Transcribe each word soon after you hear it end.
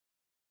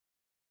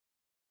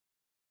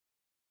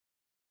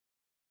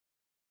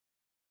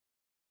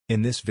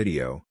In this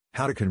video,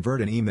 how to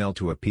convert an email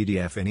to a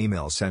PDF. An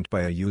email sent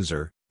by a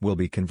user will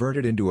be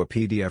converted into a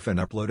PDF and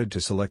uploaded to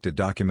selected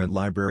document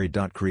library.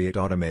 Create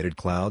automated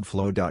cloud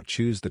flow.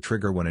 Choose the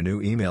trigger when a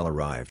new email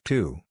arrives.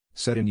 2.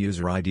 Set in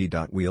user ID.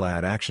 We'll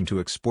add action to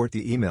export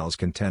the email's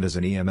content as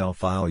an EML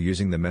file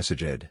using the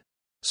message ID.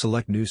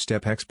 Select New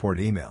Step Export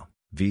Email,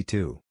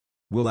 V2.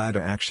 We'll add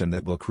an action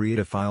that will create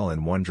a file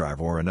in OneDrive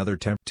or another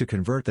template. To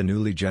convert the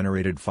newly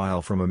generated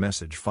file from a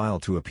message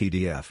file to a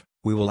PDF,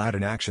 we will add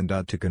an action.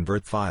 To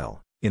convert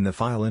file, in the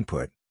file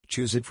input,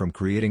 choose it from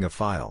creating a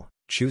file,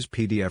 choose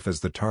PDF as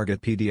the target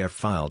PDF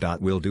file.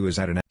 We'll do is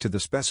add an to the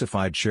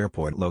specified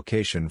SharePoint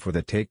location for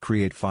the take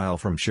create file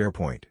from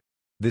SharePoint.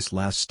 This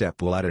last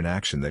step will add an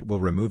action that will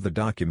remove the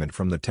document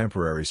from the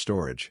temporary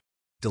storage.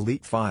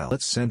 Delete file.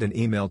 Let's send an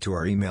email to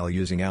our email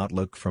using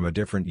Outlook from a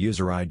different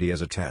user ID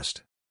as a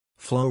test.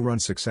 Flow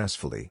runs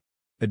successfully.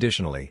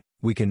 Additionally,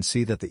 we can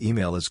see that the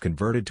email is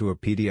converted to a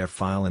PDF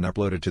file and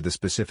uploaded to the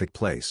specific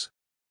place.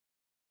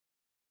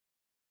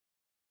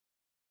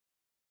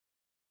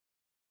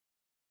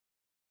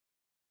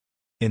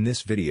 In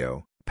this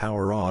video,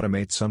 Power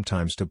Automate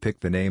sometimes to pick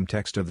the name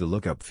text of the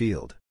lookup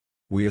field.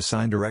 We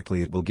assign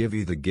directly, it will give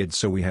you the GID,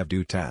 so we have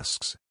two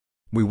tasks.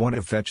 We want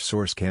to fetch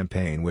source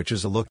campaign, which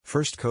is a look.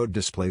 First code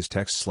displays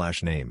text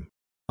 /name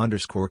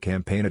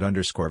 _campaign at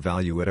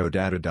 _value at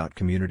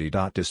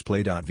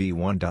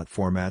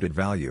odata.community.display.v1.formatted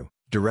value,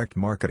 direct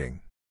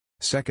marketing.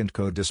 Second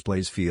code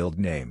displays field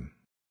name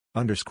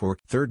 _.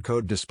 Third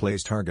code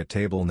displays target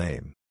table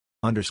name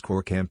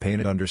 _campaign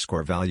at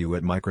 _value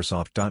at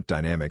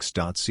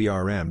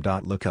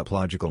microsoft.dynamics.crm.lookup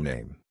logical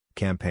name,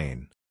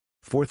 campaign.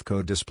 Fourth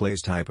code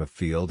displays type of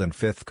field, and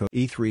fifth code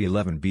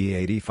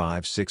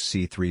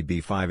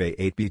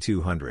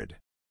E311B8566C3B5A8B200.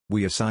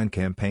 We assign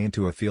campaign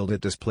to a field,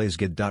 it displays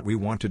GID. We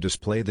want to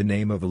display the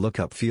name of a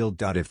lookup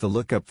field. If the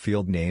lookup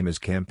field name is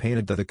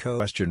campaign, the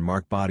question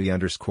mark body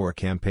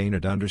 _campaign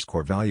at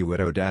 _value at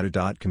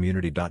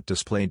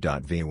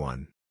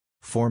odata.community.display.v1.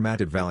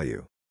 Formatted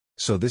value.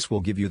 So this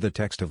will give you the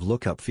text of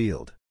lookup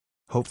field.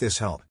 Hope this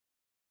helped.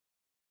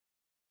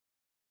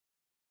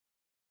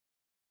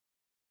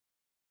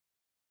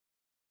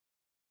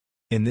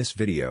 In this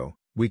video,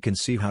 we can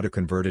see how to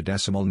convert a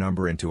decimal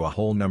number into a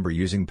whole number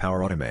using Power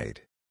Automate.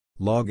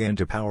 Log in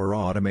to Power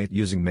Automate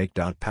using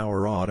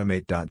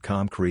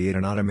make.powerautomate.com. Create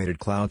an automated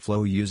cloud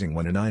flow using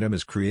when an item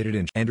is created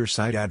and enter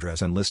site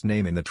address and list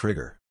name in the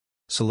trigger.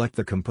 Select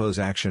the compose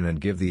action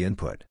and give the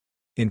input.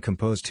 In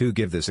Compose 2,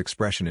 give this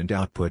expression and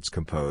outputs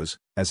compose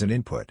as an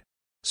input.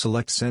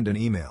 Select Send an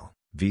Email,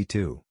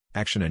 V2,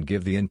 action and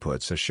give the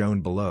inputs as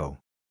shown below.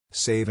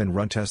 Save and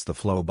run. Test the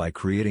flow by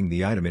creating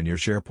the item in your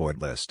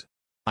SharePoint list.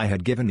 I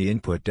had given the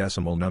input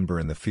decimal number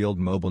in the field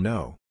mobile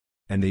no.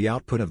 And the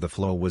output of the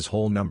flow was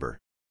whole number.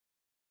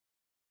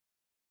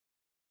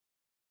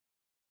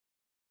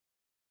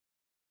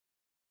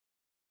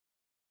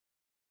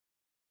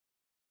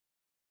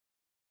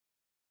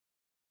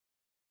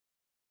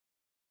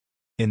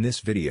 In this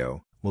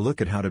video, we'll look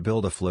at how to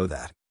build a flow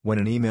that, when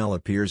an email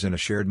appears in a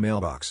shared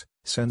mailbox,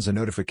 sends a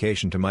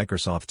notification to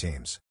Microsoft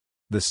Teams.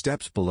 The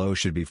steps below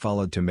should be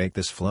followed to make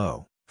this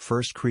flow.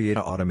 First, create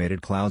an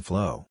automated cloud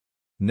flow.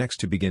 Next,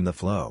 to begin the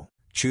flow,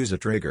 choose a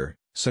trigger,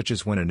 such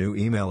as when a new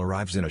email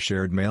arrives in a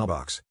shared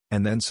mailbox,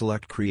 and then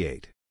select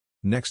Create.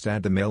 Next,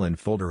 add the mail-in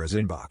folder as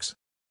inbox.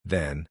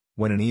 Then,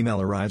 when an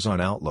email arrives on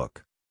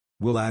Outlook,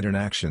 we'll add an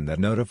action that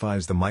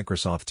notifies the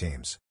Microsoft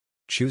Teams.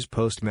 Choose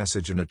Post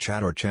Message in a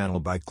chat or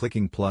channel by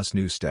clicking plus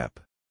New Step.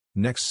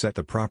 Next, set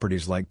the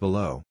properties like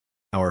below.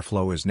 Our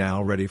flow is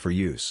now ready for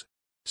use.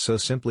 So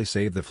simply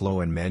save the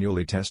flow and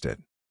manually test it.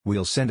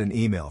 We'll send an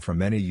email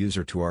from any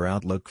user to our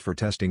Outlook for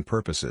testing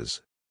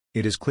purposes.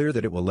 It is clear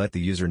that it will let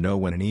the user know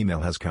when an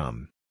email has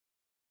come.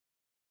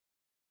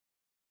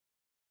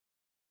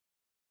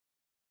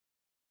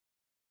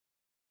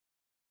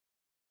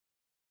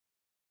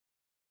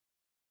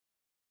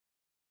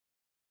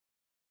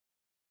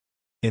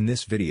 In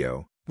this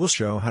video, we'll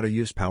show how to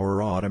use Power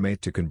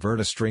Automate to convert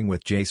a string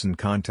with JSON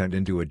content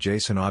into a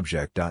JSON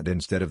object.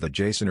 Instead of the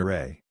JSON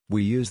array,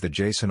 we use the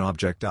JSON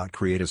object.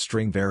 Create a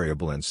string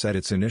variable and set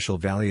its initial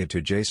value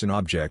to JSON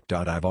object.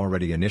 I've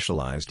already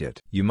initialized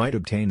it. You might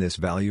obtain this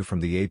value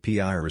from the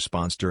API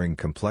response during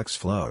complex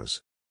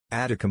flows.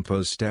 Add a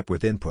compose step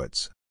with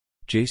inputs.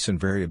 JSON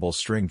variable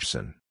string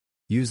JSON.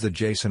 Use the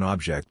JSON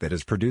object that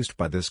is produced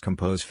by this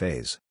compose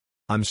phase.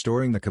 I'm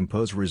storing the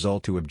compose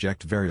result to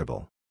object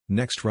variable.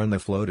 Next, run the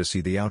flow to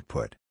see the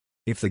output.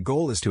 If the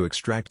goal is to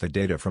extract the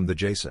data from the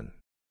JSON.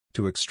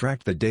 To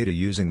extract the data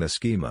using the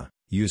schema,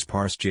 use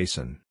parse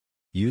JSON.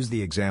 Use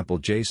the example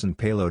JSON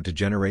payload to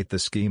generate the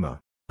schema.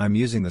 I'm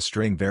using the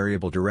string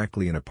variable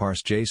directly in a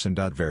parse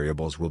JSON.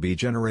 Variables will be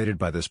generated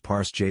by this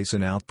parse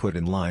JSON output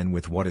in line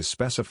with what is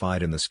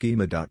specified in the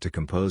schema. To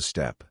compose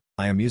step,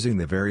 I am using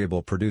the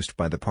variable produced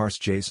by the parse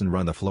JSON.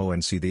 Run the flow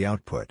and see the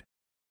output.